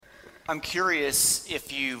I'm curious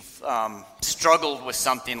if you've struggled with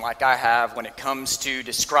something like I have when it comes to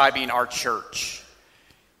describing our church.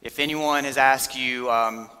 If anyone has asked you,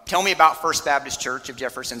 tell me about First Baptist Church of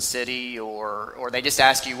Jefferson City, or they just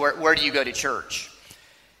ask you, where do you go to church?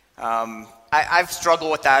 I've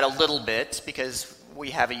struggled with that a little bit because we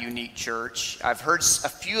have a unique church. I've heard a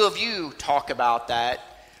few of you talk about that,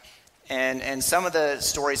 and some of the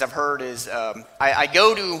stories I've heard is, I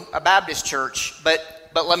go to a Baptist church, but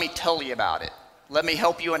let me tell you about it. Let me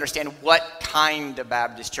help you understand what kind of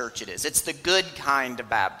Baptist church it is. It's the good kind of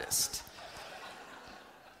Baptist.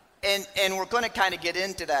 And we're going to kind of get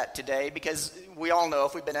into that today because we all know,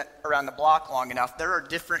 if we've been around the block long enough, there are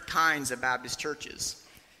different kinds of Baptist churches.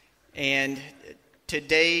 And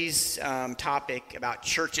today's topic about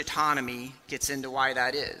church autonomy gets into why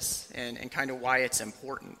that is and kind of why it's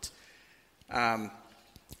important.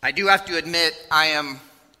 I do have to admit I am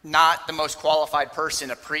not the most qualified person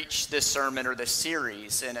to preach this sermon or this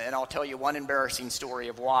series, and I'll tell you one embarrassing story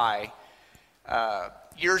of why.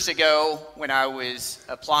 Years ago, when I was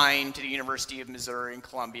applying to the University of Missouri in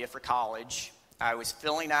Columbia for college, I was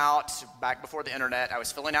filling out, back before the internet, I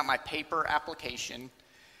was filling out my paper application,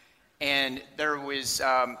 and there was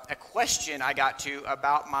a question I got to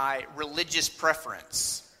about my religious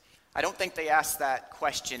preference. I don't think they ask that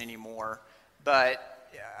question anymore, but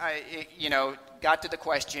I got to the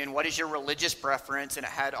question, what is your religious preference? And it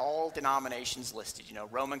had all denominations listed,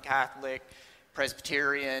 Roman Catholic,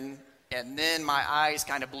 Presbyterian, and then my eyes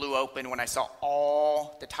kind of blew open when I saw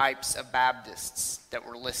all the types of Baptists that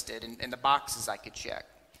were listed and the boxes I could check.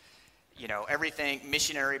 Everything,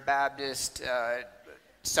 Missionary Baptist,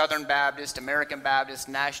 Southern Baptist, American Baptist,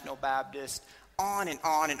 National Baptist, on and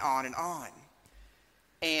on and on and on.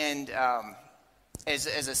 And as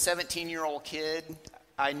a 17-year-old kid,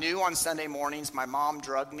 I knew on Sunday mornings my mom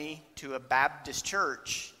drugged me to a Baptist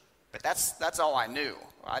church, but that's all I knew.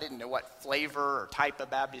 I didn't know what flavor or type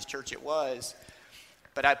of Baptist church it was.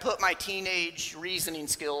 But I put my teenage reasoning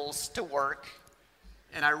skills to work,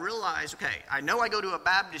 and I realized, okay, I know I go to a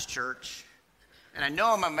Baptist church, and I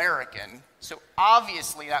know I'm American, so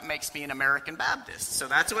obviously that makes me an American Baptist. So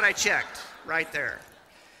that's what I checked right there.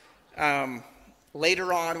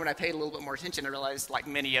 Later on, when I paid a little bit more attention, I realized, like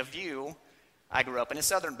many of you, I grew up in a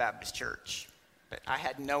Southern Baptist church, but I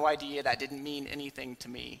had no idea that didn't mean anything to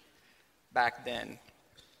me back then.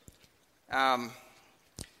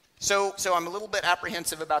 So I'm a little bit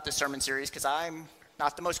apprehensive about this sermon series because I'm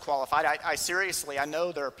not the most qualified. I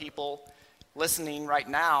know there are people listening right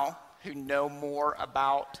now who know more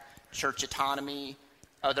about church autonomy,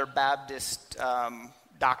 other Baptist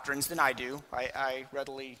doctrines than I do. I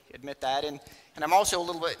readily admit that. And I'm also a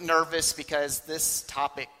little bit nervous because this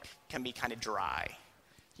topic can be kind of dry.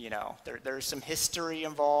 There's some history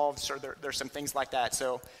involved, so there's some things like that.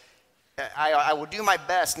 So I will do my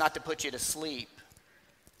best not to put you to sleep.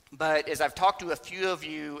 But as I've talked to a few of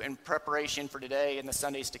you in preparation for today and the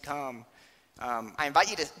Sundays to come, I invite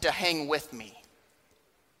you to hang with me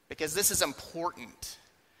because this is important.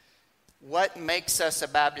 What makes us a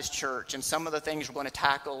Baptist church and some of the things we're going to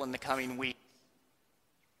tackle in the coming weeks.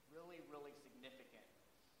 Really, really significant.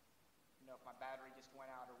 If my battery just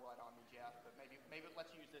went out or what on me, Jeff, but maybe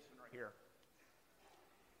let's use this one right here.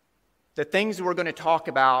 The things we're going to talk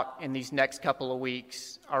about in these next couple of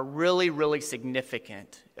weeks are really, really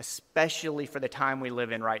significant, especially for the time we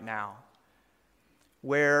live in right now,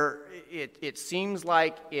 where it seems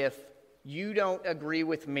like if you don't agree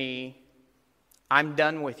with me, I'm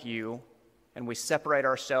done with you, and we separate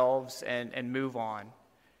ourselves and move on.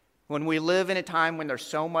 When we live in a time when there's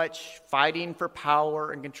so much fighting for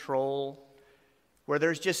power and control, where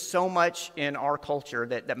there's just so much in our culture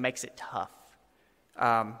that makes it tough.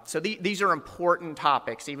 So these are important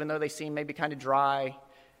topics, even though they seem maybe kind of dry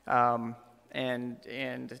and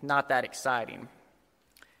not that exciting.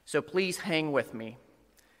 So please hang with me.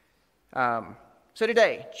 So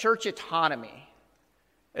today, church autonomy.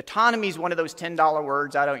 Autonomy is one of those $10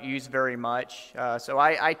 words I don't use very much. So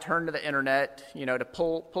I turn to the internet, to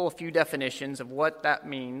pull a few definitions of what that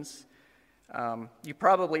means. You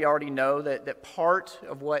probably already know that part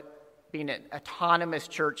of what being an autonomous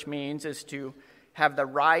church means is to have the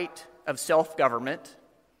right of self-government.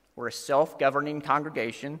 We're a self-governing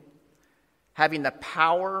congregation. Having the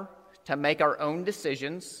power to make our own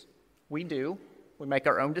decisions. We do. We make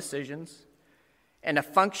our own decisions. And to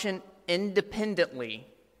function independently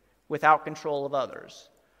without control of others.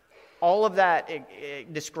 All of that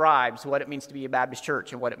it describes what it means to be a Baptist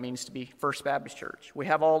church and what it means to be First Baptist Church. We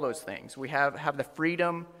have all those things. We have the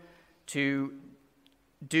freedom to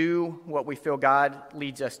do what we feel God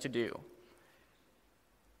leads us to do.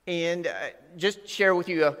 And just share with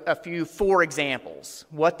you a few 4 examples,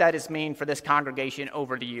 what that has meant for this congregation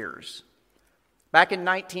over the years. Back in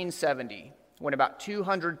 1970, when about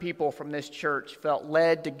 200 people from this church felt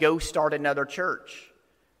led to go start another church,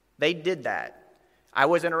 they did that. I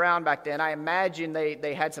wasn't around back then. I imagine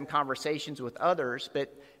they had some conversations with others,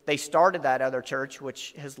 but they started that other church,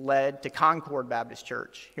 which has led to Concord Baptist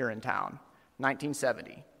Church here in town,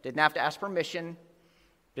 1970. Didn't have to ask permission,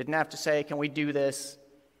 didn't have to say, can we do this?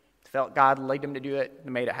 Felt God led them to do it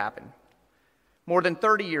and made it happen. More than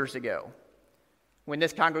 30 years ago, when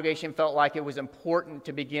this congregation felt like it was important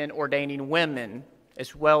to begin ordaining women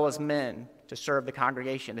as well as men to serve the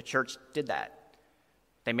congregation, the church did that.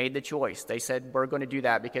 They made the choice. They said, we're going to do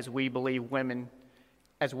that because we believe women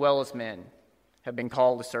as well as men have been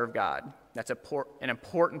called to serve God. That's an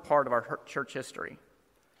important part of our church history.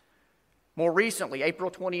 More recently, April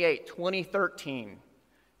 28, 2013,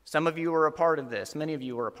 some of you were a part of this. Many of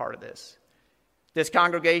you were a part of this. This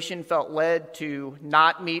congregation felt led to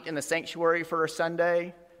not meet in the sanctuary for a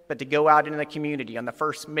Sunday, but to go out into the community on the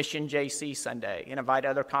first Mission JC Sunday and invite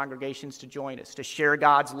other congregations to join us, to share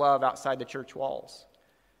God's love outside the church walls.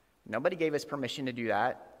 Nobody gave us permission to do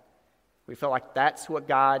that. We felt like that's what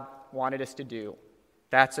God wanted us to do.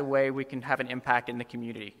 That's a way we can have an impact in the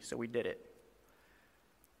community, so we did it.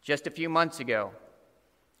 Just a few months ago,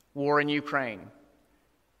 war in Ukraine.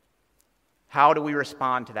 How do we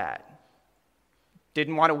respond to that?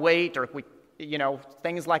 Didn't want to wait, or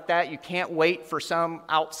things like that. You can't wait for some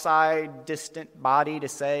outside, distant body to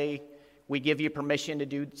say, we give you permission to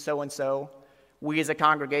do so-and-so. We as a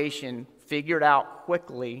congregation figured out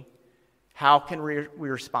quickly how can we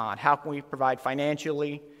respond? How can we provide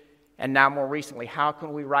financially? And now more recently, how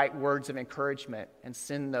can we write words of encouragement and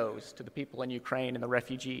send those to the people in Ukraine and the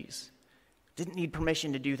refugees? Didn't need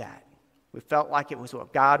permission to do that. We felt like it was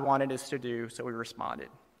what God wanted us to do, so we responded.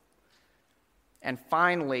 And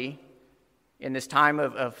finally, in this time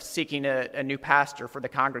of seeking a new pastor for the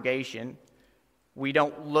congregation, we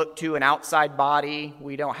don't look to an outside body.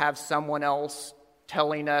 We don't have someone else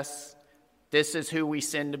telling us, this is who we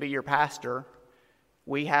send to be your pastor.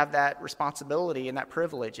 We have that responsibility and that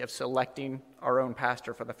privilege of selecting our own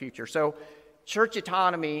pastor for the future. So church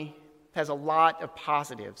autonomy has a lot of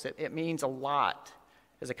positives. It means a lot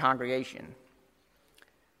as a congregation.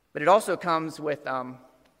 But it also comes with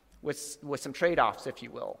some trade-offs, if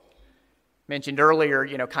you will. Mentioned earlier,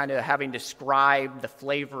 kind of having described the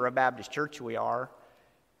flavor of Baptist church we are.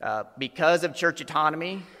 Because of church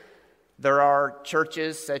autonomy, there are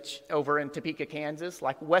churches such over in Topeka, Kansas,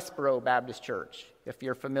 like Westboro Baptist Church, if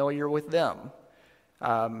you're familiar with them.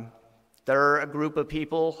 They're a group of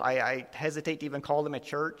people, I hesitate to even call them a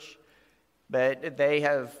church, but they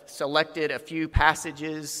have selected a few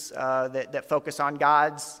passages that focus on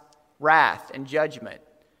God's wrath and judgment.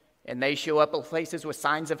 And they show up at places with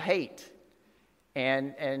signs of hate.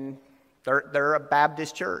 And they're a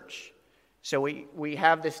Baptist church. So we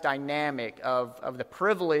have this dynamic of the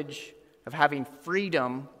privilege of having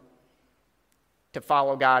freedom to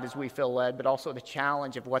follow God as we feel led, but also the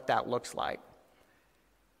challenge of what that looks like.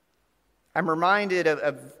 I'm reminded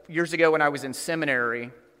of years ago when I was in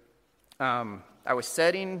seminary. I was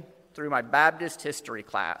sitting through my Baptist history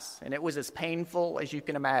class, and it was as painful as you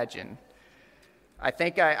can imagine. I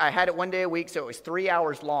think I had it one day a week, so it was 3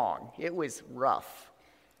 hours long. It was rough.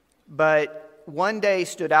 But one day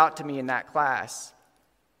stood out to me in that class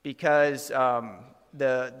because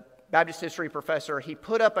the Baptist history professor, he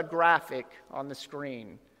put up a graphic on the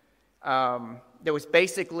screen that was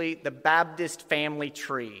basically the Baptist family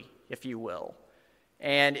tree, if you will.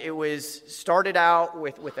 And it was started out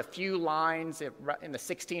with a few lines in the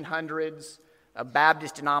 1600s of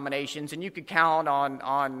Baptist denominations, and you could count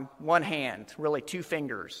on one hand, really 2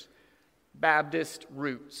 fingers, Baptist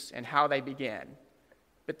roots and how they began.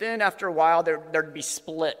 But then after a while, there'd be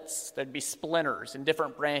splits, there'd be splinters, and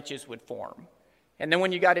different branches would form. And then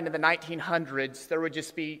when you got into the 1900s, there would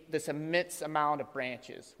just be this immense amount of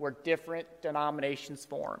branches where different denominations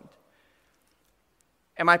formed.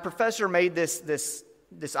 And my professor made this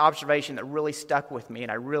observation that really stuck with me,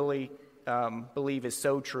 and I really believe is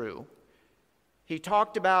so true. He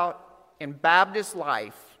talked about in Baptist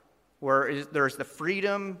life, where there's the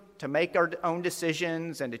freedom to make our own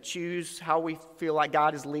decisions and to choose how we feel like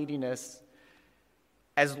God is leading us,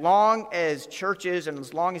 as long as churches and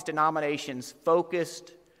as long as denominations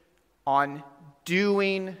focused on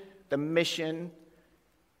doing the mission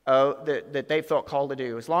that they felt called to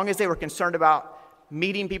do, as long as they were concerned about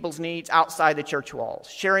meeting people's needs outside the church walls,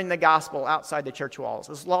 sharing the gospel outside the church walls,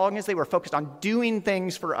 as long as they were focused on doing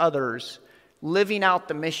things for others, living out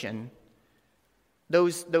the mission,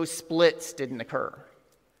 those splits didn't occur.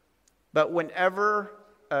 But whenever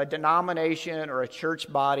a denomination or a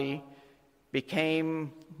church body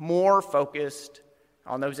became more focused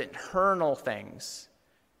on those internal things,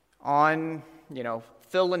 on,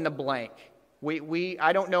 fill in the blank.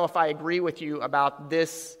 I don't know if I agree with you about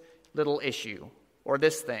this little issue or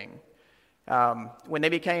this thing. When they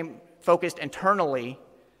became focused internally,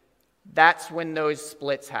 that's when those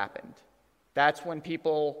splits happened. That's when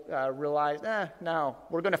people realized, no,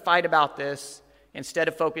 we're going to fight about this instead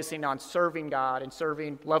of focusing on serving God and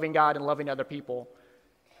loving God and loving other people.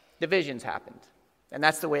 Divisions happened. And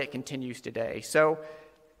that's the way it continues today. So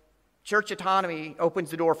church autonomy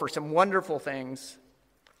opens the door for some wonderful things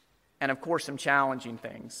and, of course, some challenging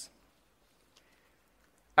things.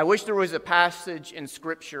 I wish there was a passage in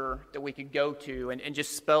Scripture that we could go to and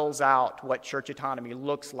just spells out what church autonomy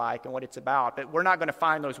looks like and what it's about, but we're not going to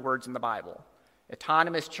find those words in the Bible.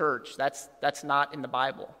 Autonomous church, that's not in the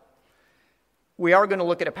Bible. We are going to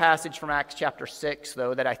look at a passage from Acts chapter 6,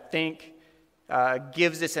 though, that I think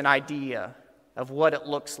gives us an idea of what it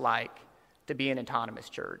looks like to be an autonomous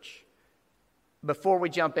church. Before we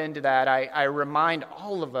jump into that, I remind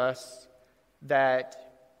all of us that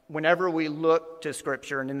whenever we look to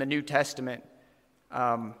Scripture and in the New Testament,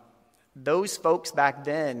 those folks back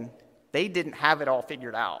then, they didn't have it all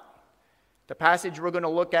figured out. The passage we're going to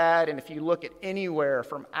look at, and if you look at anywhere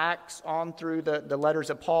from Acts on through the letters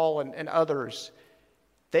of Paul and others,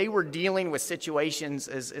 they were dealing with situations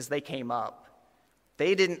as they came up.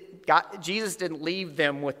 Jesus didn't leave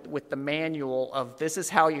them with the manual of this is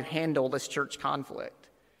how you handle this church conflict.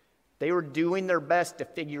 They were doing their best to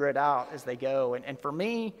figure it out as they go. And for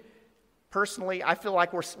me, personally, I feel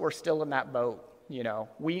like we're still in that boat.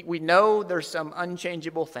 We know there's some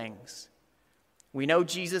unchangeable things. We know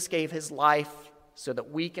Jesus gave his life so that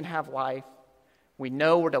we can have life. We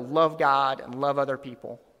know we're to love God and love other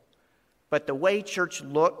people. But the way church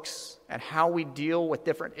looks and how we deal with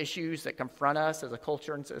different issues that confront us as a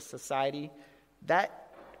culture and as a society,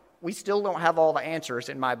 that we still don't have all the answers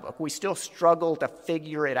in my book. We still struggle to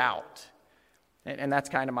figure it out. And that's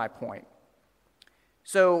kind of my point.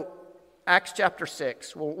 So Acts chapter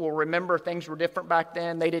 6, we'll remember things were different back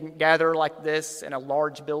then. They didn't gather like this in a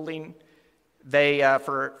large building. They,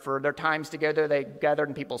 for their times together, they gathered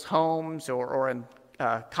in people's homes or in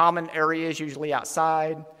common areas, usually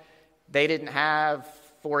outside. They didn't have,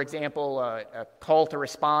 for example, a call to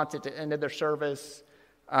response at the end of their service,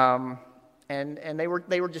 and they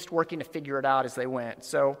were just working to figure it out as they went.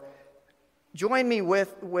 So, join me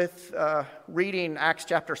with reading Acts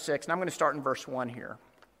chapter 6, and I'm going to start in verse 1 here.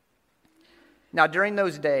 Now, during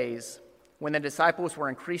those days, when the disciples were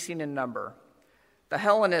increasing in number, the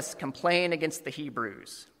Hellenists complained against the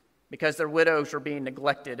Hebrews because their widows were being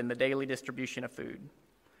neglected in the daily distribution of food.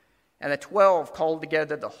 And the 12 called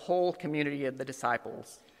together the whole community of the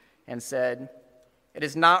disciples and said, "It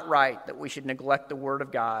is not right that we should neglect the word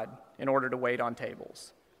of God in order to wait on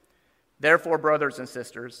tables. Therefore, brothers and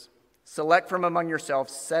sisters, select from among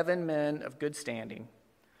yourselves 7 men of good standing,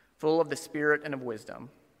 full of the Spirit and of wisdom,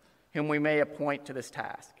 whom we may appoint to this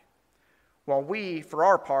task, while we, for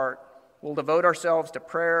our part, will devote ourselves to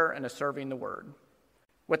prayer and to serving the word."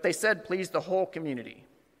 What they said pleased the whole community,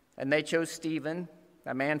 and they chose Stephen,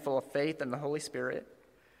 a man full of faith and the Holy Spirit,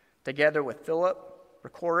 together with Philip,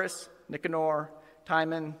 Prochorus, Nicanor,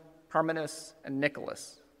 Timon, Parmenas, and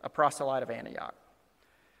Nicholas, a proselyte of Antioch.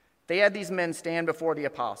 They had these men stand before the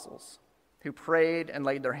apostles, who prayed and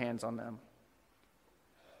laid their hands on them.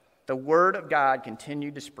 The word of God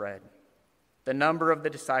continued to spread. The number of the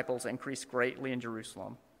disciples increased greatly in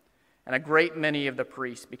Jerusalem, and a great many of the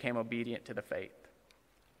priests became obedient to the faith.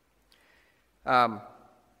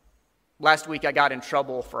 Last week I got in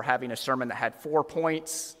trouble for having a sermon that had 4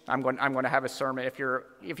 points. I'm going to have a sermon. If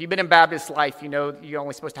you've been in Baptist life, you know you're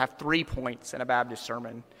only supposed to have 3 points in a Baptist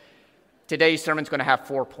sermon. Today's sermon's going to have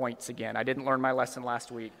 4 points again. I didn't learn my lesson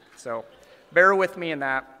last week, so bear with me in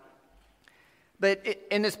that. But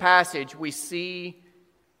in this passage, we see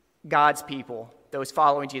God's people, those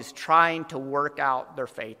following Jesus, trying to work out their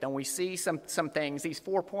faith. And we see some things. These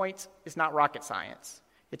 4 points is not rocket science.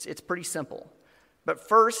 It's pretty simple. But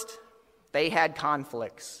first, they had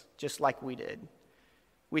conflicts, just like we did.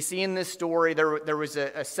 We see in this story there was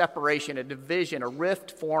a separation, a division, a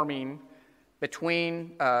rift forming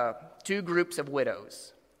between 2 groups of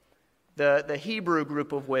widows. The Hebrew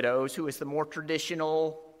group of widows, who is the more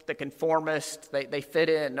traditional, the conformist, they fit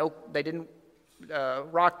in. Nope, they didn't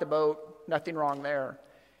rock the boat, nothing wrong there.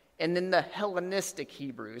 And then the Hellenistic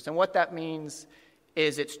Hebrews. And what that means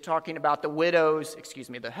is it's talking about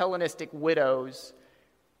the Hellenistic widows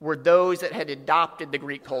were those that had adopted the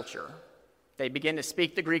Greek culture. They began to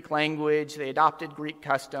speak the Greek language. They adopted Greek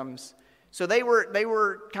customs. So they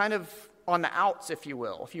were kind of on the outs, if you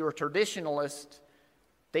will. If you were a traditionalist,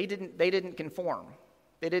 they didn't conform.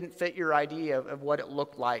 They didn't fit your idea of what it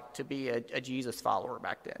looked like to be a Jesus follower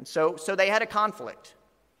back then. So they had a conflict,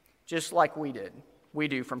 just like we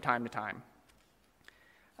do from time to time.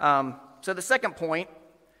 So the second point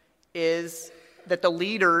is that the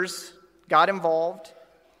leaders got involved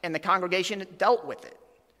and the congregation dealt with it.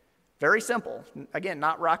 Very simple. Again,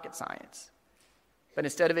 not rocket science. But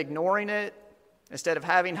instead of ignoring it, instead of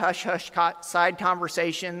having hush-hush side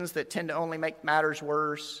conversations that tend to only make matters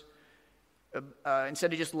worse,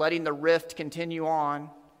 instead of just letting the rift continue on,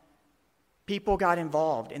 people got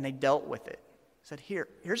involved and they dealt with it. Said,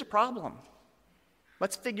 here's a problem.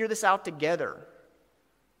 Let's figure this out together.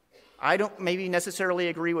 I don't maybe necessarily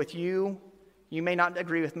agree with you. You may not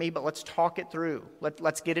agree with me, but let's talk it through.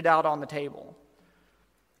 Let's get it out on the table.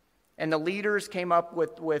 And the leaders came up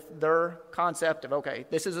with their concept of, okay,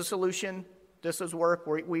 this is a solution. This is work.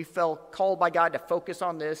 We felt called by God to focus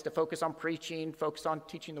on this, to focus on preaching, focus on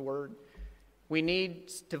teaching the word. We need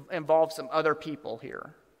to involve some other people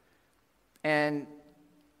here. And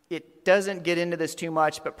it doesn't get into this too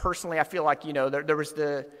much, but personally I feel like, there was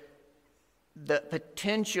the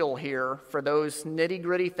potential here for those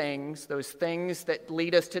nitty-gritty things, those things that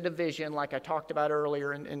lead us to division, like I talked about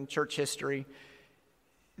earlier in church history,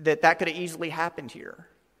 that could have easily happened here.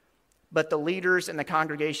 But the leaders and the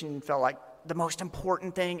congregation felt like the most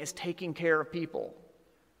important thing is taking care of people.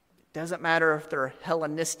 It doesn't matter if they're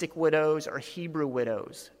Hellenistic widows or Hebrew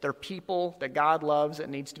widows. They're people that God loves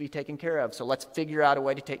and needs to be taken care of. So let's figure out a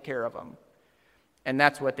way to take care of them. And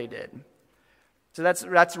that's what they did. So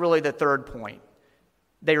that's really the third point.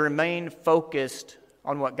 They remained focused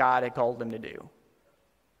on what God had called them to do.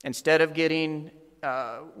 Instead of getting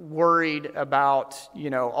worried about,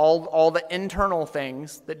 all the internal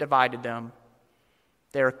things that divided them,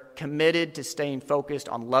 they're committed to staying focused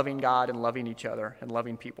on loving God and loving each other and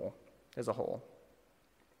loving people as a whole.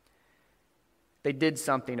 They did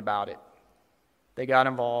something about it. They got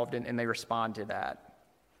involved and they responded to that.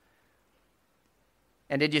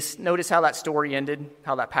 And did you notice how that story ended,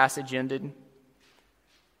 how that passage ended?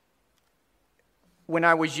 When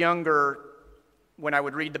I was younger, when I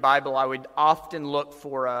would read the Bible, I would often look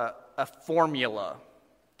for a formula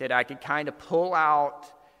that I could kind of pull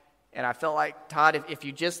out. And I felt like, Todd, if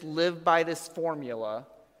you just live by this formula,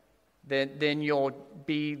 then you'll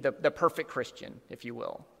be the perfect Christian, if you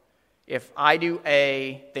will. If I do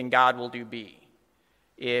A, then God will do B.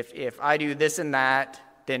 If I do this and that,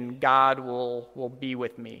 then God will be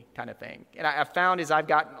with me, kind of thing. And I found as I've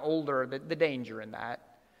gotten older the danger in that.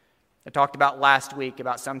 I talked about last week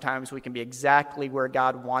about sometimes we can be exactly where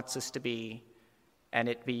God wants us to be, and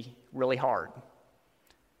it be really hard.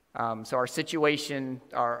 So our situation,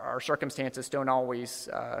 our circumstances don't always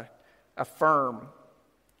affirm,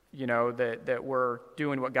 that we're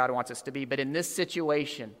doing what God wants us to be. But in this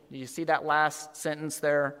situation, you see that last sentence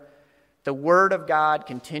there? The word of God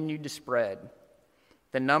continued to spread.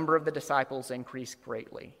 The number of the disciples increased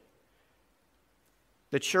greatly.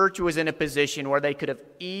 The church was in a position where they could have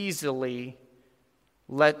easily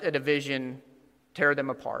let a division tear them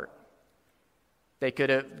apart. They could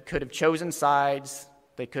have chosen sides.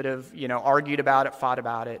 They could have, argued about it, fought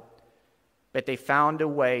about it. But they found a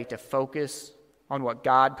way to focus on what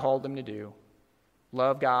God called them to do.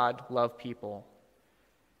 Love God, love people.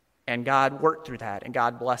 And God worked through that, and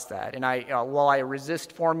God blessed that. And while I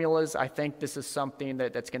resist formulas, I think this is something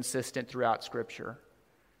that's consistent throughout Scripture.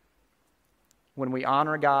 When we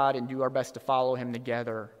honor God and do our best to follow Him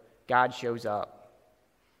together, God shows up.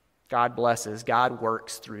 God blesses. God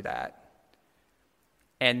works through that.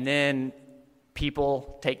 And then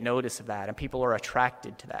people take notice of that, and people are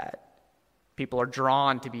attracted to that. People are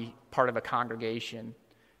drawn to be part of a congregation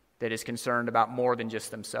that is concerned about more than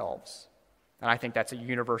just themselves. And I think that's a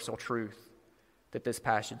universal truth that this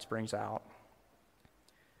passage brings out.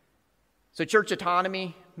 So church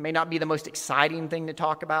autonomy may not be the most exciting thing to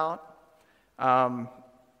talk about.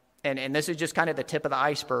 And this is just kind of the tip of the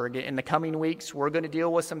iceberg. In the coming weeks, we're going to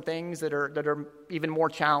deal with some things that are even more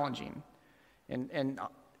challenging. And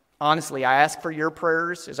honestly, I ask for your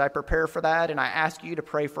prayers as I prepare for that, and I ask you to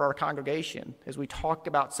pray for our congregation as we talk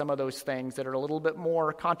about some of those things that are a little bit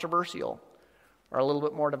more controversial or a little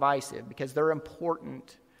bit more divisive, because they're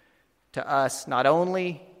important to us, not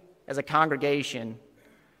only as a congregation,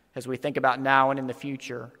 as we think about now and in the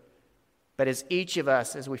future, but as each of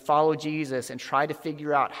us, as we follow Jesus and try to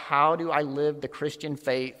figure out how do I live the Christian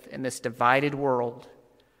faith in this divided world,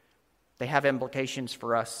 they have implications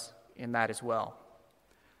for us in that as well.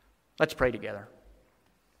 Let's pray together.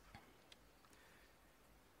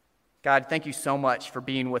 God, thank you so much for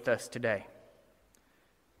being with us today.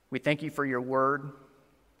 We thank you for your word.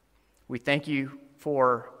 We thank you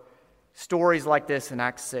for stories like this in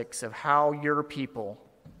Acts 6 of how your people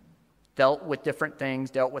dealt with different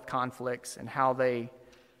things, dealt with conflicts, and how they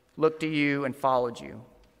looked to you and followed you.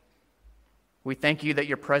 We thank you that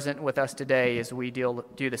you're present with us today as we do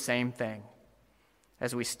the same thing,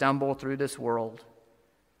 as we stumble through this world,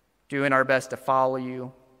 doing our best to follow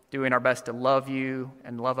you, doing our best to love you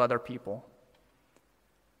and love other people.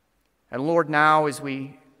 And Lord, now as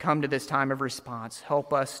we come to this time of response,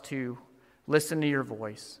 help us to listen to your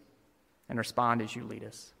voice and respond as you lead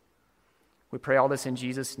us. We pray all this in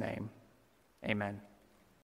Jesus' name. Amen.